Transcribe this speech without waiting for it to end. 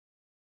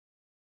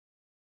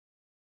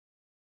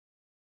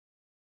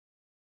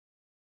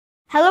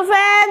Hello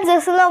friends,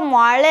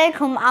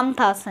 Assalamualaikum. I'm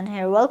Tassan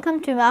here. Welcome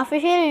to my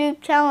official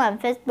YouTube channel and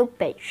Facebook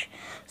page.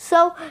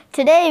 So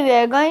today we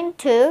are going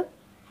to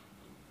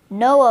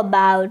know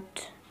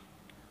about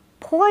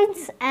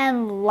points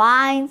and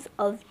lines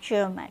of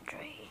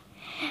geometry.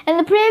 In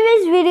the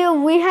previous video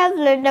we have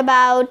learned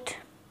about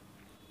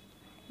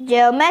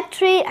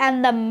geometry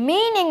and the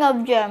meaning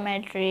of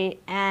geometry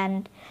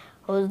and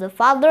who's the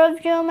father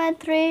of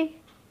geometry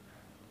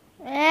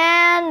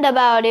and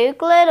about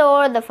Euclid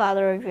or the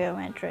father of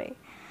geometry.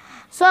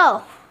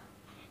 So,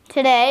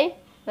 today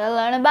we'll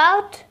learn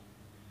about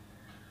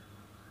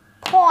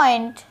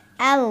point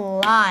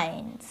and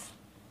lines.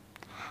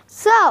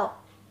 So,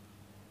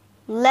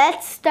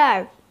 let's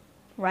start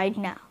right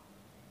now.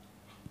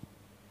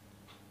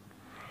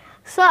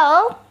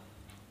 So,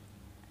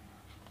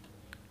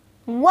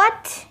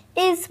 what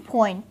is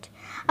point?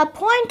 A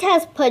point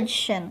has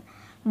position,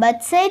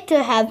 but said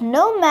to have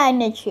no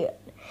magnitude.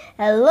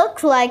 It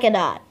looks like a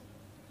dot.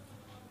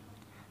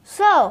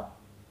 So,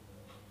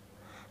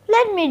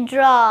 let me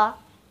draw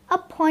a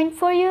point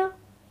for you.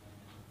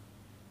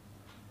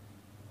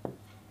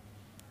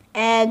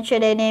 And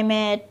should I name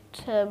it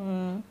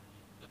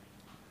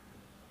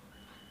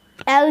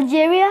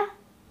Algeria?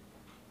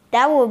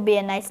 That would be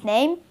a nice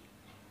name.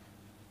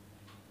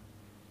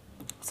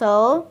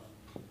 So,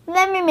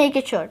 let me make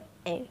it short.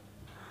 A.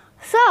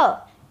 So,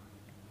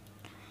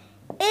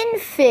 in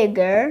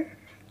figure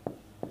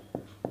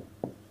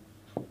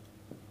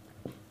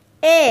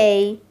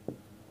A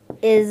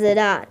is a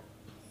dot.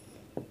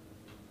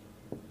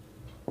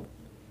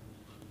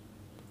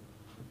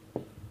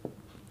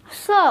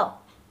 So,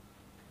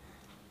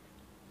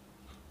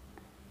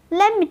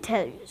 let me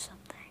tell you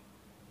something.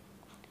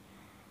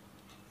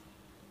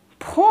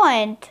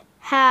 Point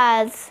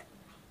has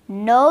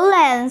no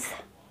length,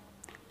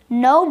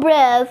 no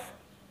breadth,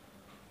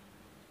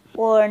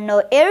 or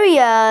no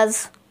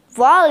areas,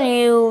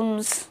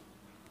 volumes,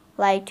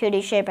 like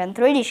 2D shape and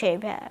 3D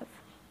shape have.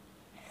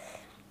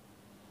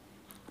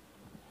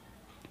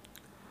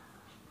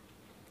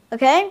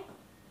 Okay?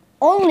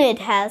 Only it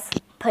has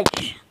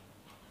position.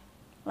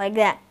 Like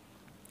that.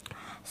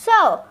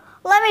 So,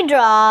 let me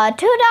draw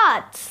two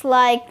dots.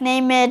 Like,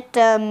 name it,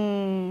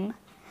 well,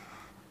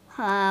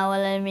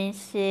 let me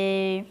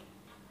see.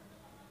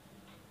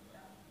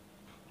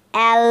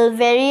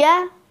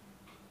 Alveria?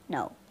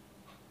 No.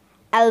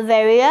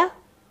 Alveria.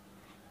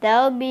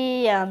 That would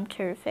be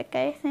terrific,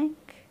 I think.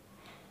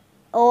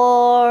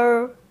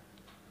 Or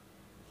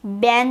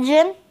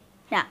Banjan.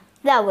 Yeah,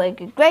 that would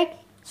be great.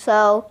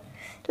 So,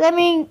 let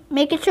me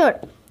make it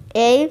short.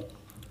 A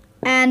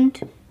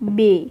and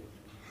B.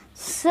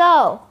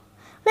 So,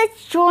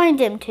 let's join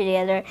them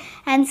together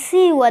and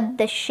see what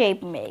the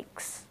shape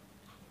makes.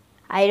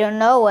 I don't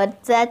know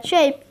what's that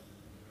shape.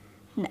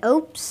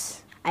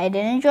 Oops, I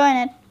didn't join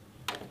it.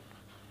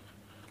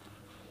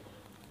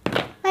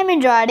 Let me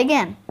draw it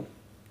again.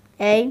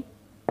 A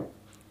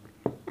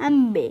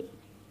and B.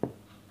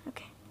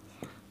 Okay.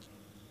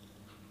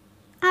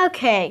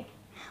 Okay,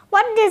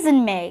 what does it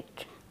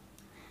make?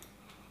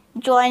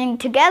 Joining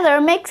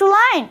together makes a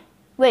line.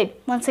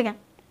 Wait, one second.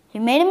 You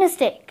made a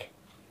mistake.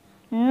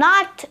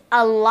 Not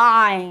a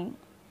line.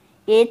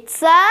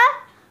 It's a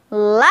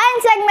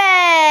line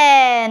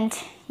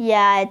segment.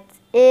 Yeah, it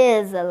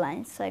is a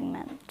line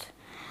segment.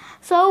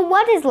 So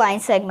what is line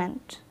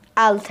segment?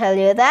 I'll tell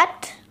you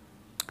that.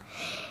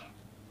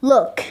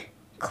 Look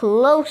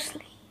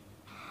closely.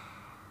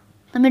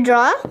 Let me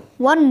draw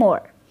one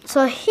more.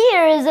 So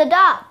here is a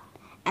dot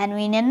and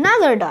we need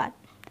another dot.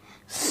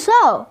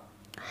 So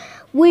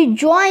we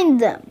join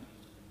them.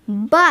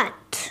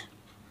 But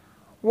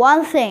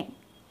one thing,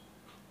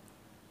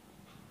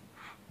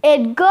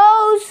 it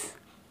goes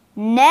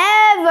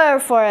never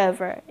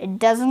forever. It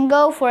doesn't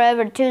go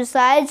forever two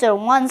sides or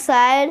one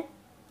side,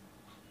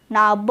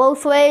 not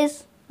both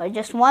ways or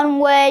just one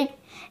way.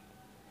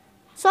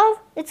 So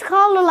it's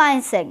called a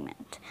line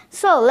segment.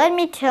 So let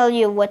me tell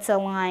you what's a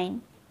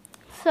line.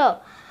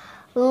 So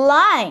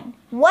line,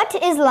 what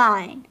is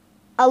line?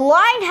 A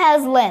line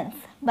has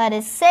length but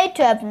is said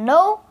to have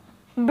no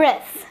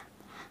breadth.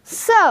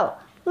 So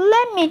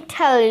let me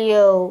tell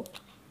you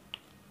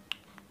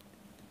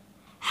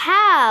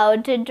how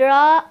to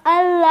draw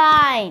a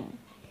line.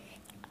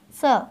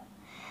 So,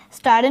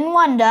 start in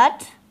one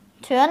dot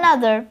to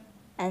another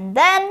and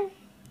then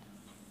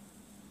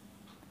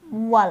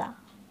voila.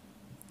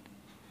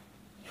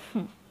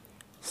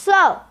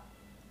 So,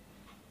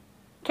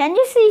 can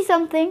you see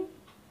something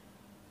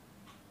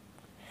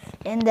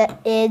in the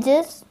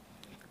edges?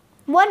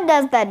 What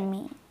does that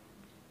mean?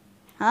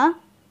 Huh?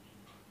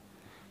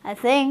 I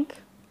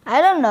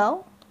don't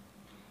know.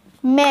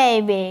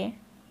 Maybe.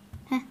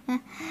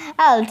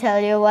 I'll tell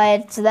you why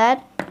it's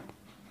that.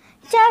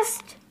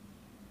 Just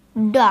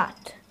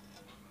dot.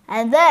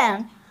 And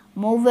then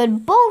move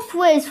it both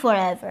ways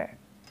forever.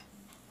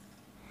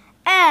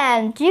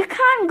 And you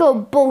can't go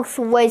both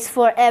ways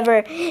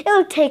forever.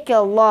 It'll take you a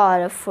lot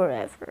of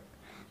forever.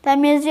 That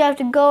means you have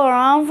to go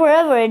around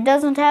forever. It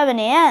doesn't have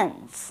any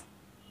ends.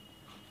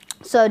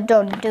 So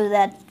don't do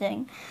that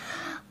thing.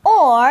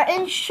 or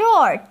in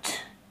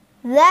short.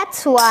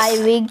 That's why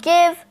we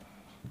give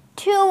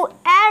 2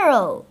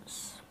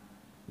 arrows.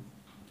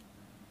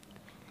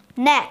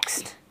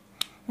 Next,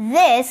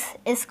 this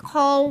is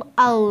called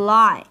a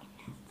line.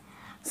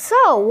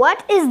 So,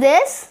 what is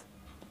this?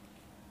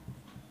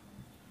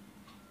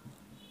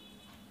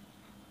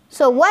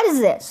 So, what is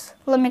this?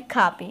 Let me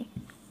copy.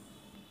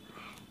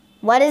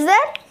 What is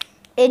that?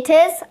 It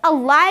is a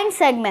line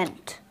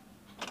segment.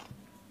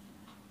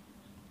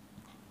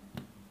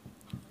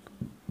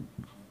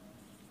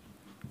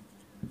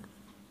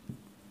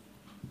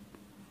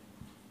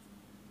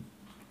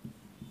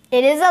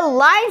 It is a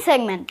line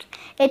segment.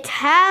 It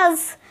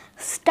has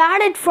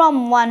started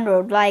from one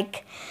road,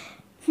 like,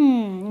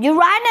 you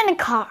ride in a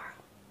car,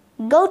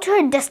 go to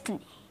your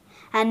destiny,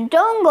 and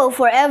don't go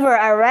forever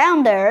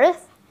around the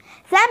earth.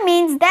 That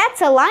means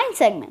that's a line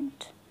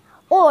segment.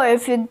 Or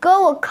if you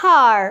go a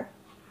car,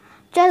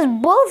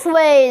 just both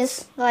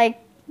ways, like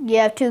you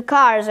have 2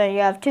 cars or you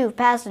have 2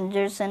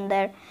 passengers in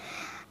there,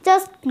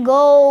 just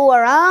go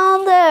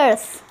around the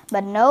earth,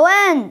 but no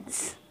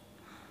ends.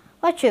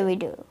 What should we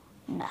do?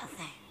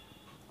 Nothing.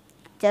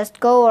 Just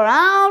go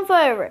around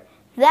forever.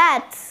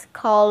 That's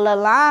called a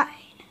line.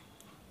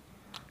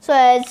 So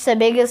it's the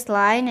biggest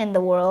line in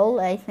the world,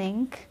 I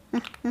think.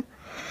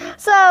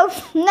 So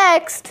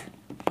next.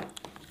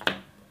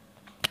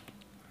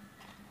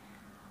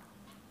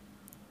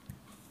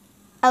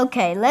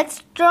 Okay,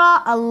 let's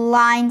draw a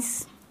line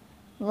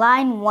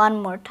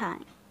one more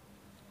time.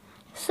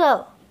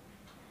 So,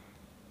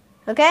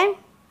 okay?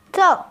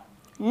 So,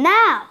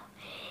 now,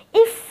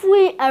 if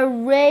we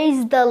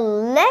erase the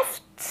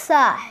left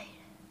side,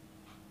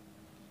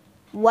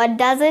 what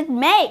does it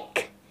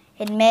make?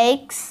 It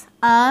makes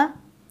a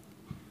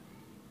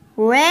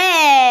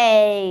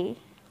ray.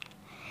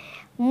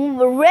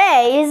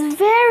 Ray is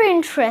very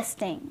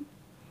interesting.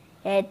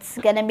 It's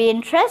gonna be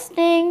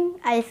interesting,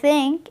 I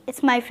think.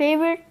 It's my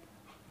favorite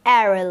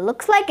arrow. It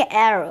looks like an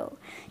arrow.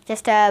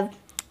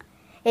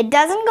 It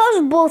doesn't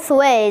go both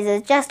ways.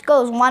 It just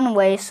goes one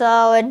way.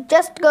 So it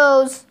just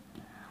goes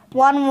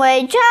one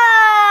way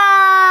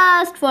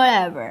just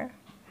forever.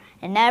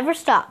 It never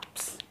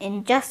stops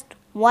in just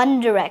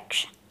one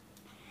direction.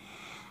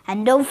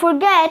 And don't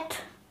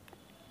forget,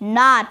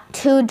 not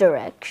 2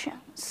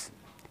 directions.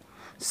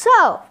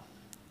 So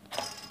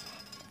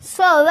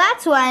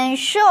that's why in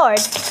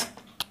short,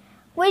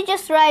 we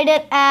just write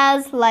it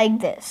as like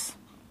this.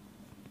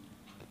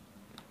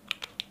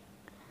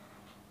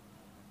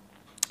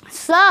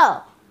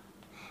 So,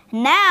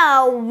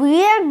 now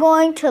we are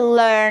going to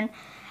learn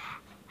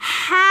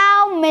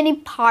how many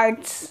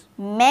parts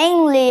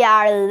mainly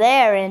are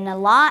there in a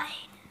line.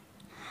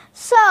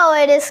 So,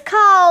 it is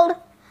called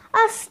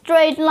a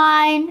straight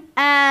line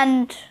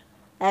and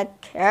a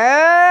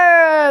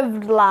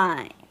curved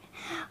line,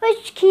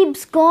 which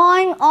keeps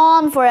going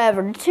on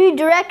forever. 2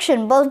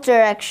 directions, both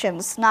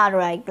directions, not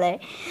right there.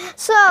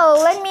 So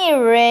let me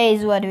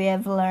erase what we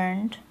have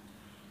learned.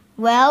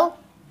 Well,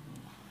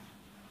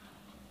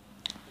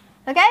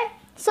 okay,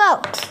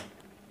 so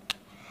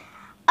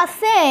a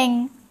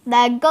thing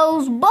that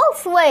goes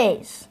both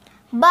ways,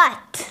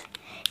 but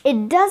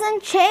it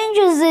doesn't change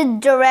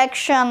its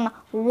direction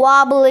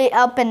wobbly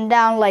up and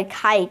down like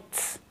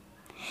heights.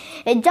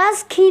 It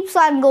just keeps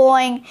on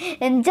going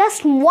in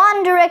just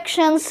one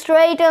direction,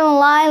 straight in a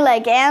line,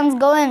 like ants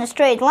go in a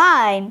straight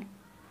line.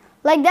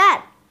 Like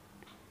that.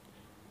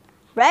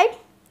 Right?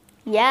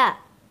 Yeah.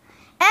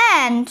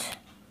 And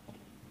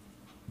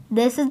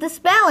this is the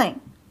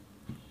spelling.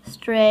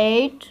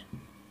 Straight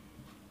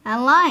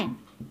and line.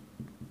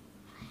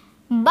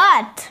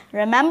 But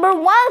remember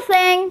one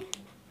thing.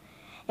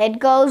 It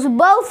goes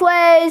both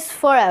ways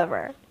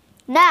forever.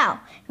 Now,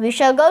 we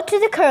shall go to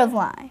the curved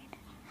line.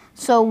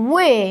 So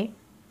we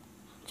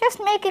just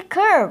make a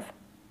curve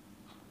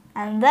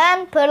and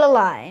then put a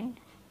line.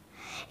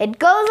 It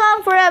goes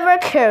on forever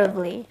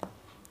curvely.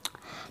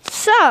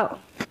 So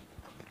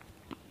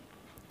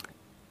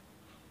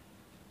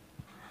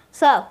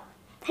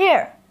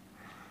here,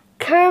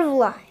 curved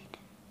line.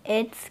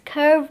 It's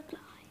curved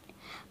line.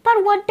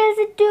 But what does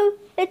it do?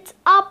 It's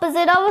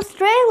opposite of a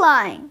straight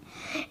line.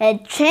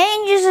 It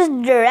changes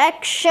its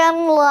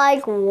direction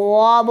like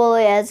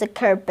wobbly as a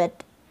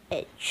carpet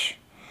edge.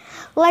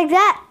 Like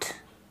that.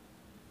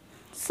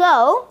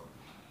 So,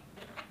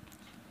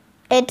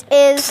 it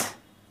is,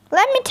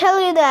 let me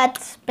tell you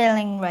that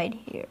spelling right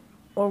here,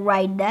 or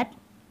write that.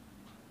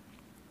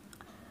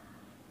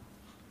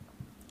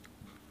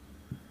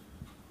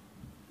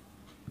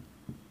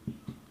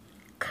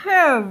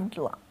 Curved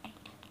line,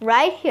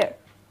 right here,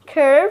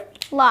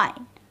 curved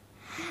line.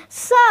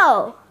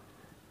 So,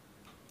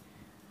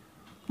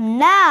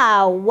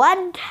 now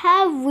what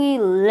have we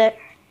learned?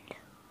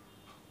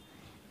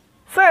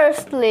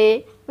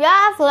 Firstly, we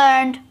have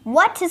learned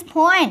what is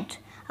point.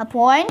 A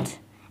point,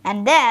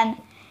 and then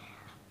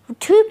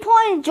 2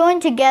 points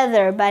joined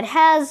together but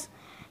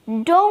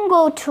don't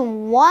go to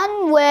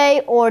one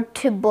way or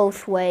to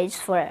both ways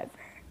forever.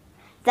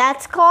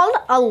 That's called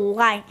a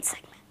line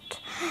segment.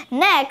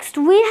 Next,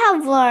 we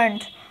have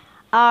learned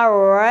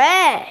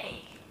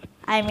array.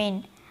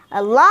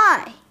 a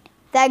line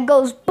that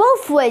goes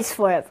both ways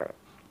forever.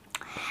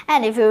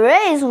 And if you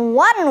raise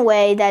one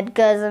way, that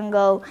doesn't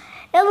go,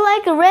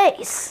 it's like a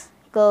race.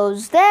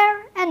 Goes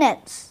there and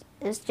ends.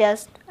 It's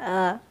just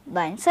a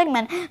line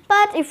segment.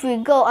 But if we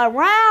go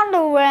around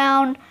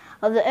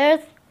of the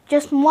earth,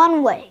 just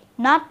one way,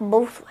 not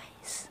both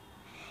ways,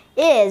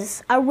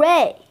 is a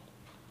ray.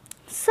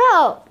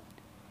 So,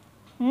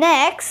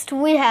 next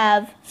we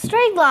have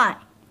straight line.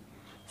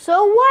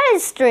 So what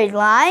is straight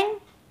line?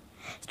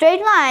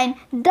 Straight line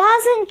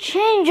doesn't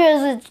change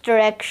its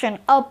direction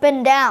up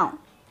and down.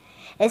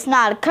 It's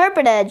not a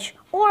curved edge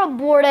or a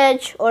board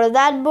edge or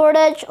that board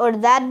edge or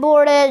that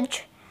board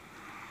edge,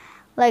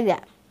 like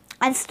that.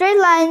 And straight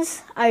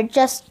lines are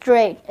just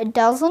straight. It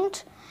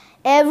doesn't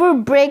ever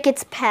break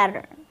its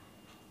pattern.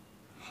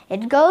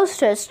 It goes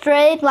to a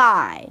straight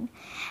line.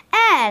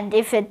 And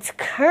if it's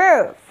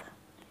curved,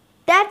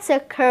 that's a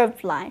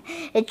curved line.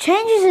 It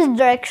changes its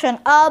direction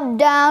up,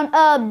 down,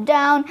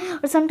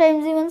 or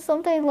sometimes even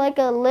something like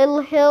a little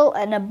hill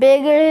and a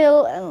bigger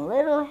hill and a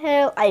little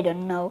hill. I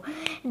don't know,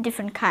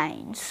 different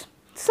kinds.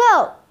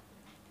 So,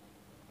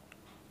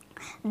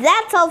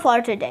 that's all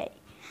for today.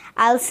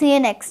 I'll see you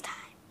next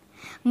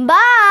time.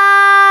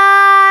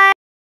 Bye!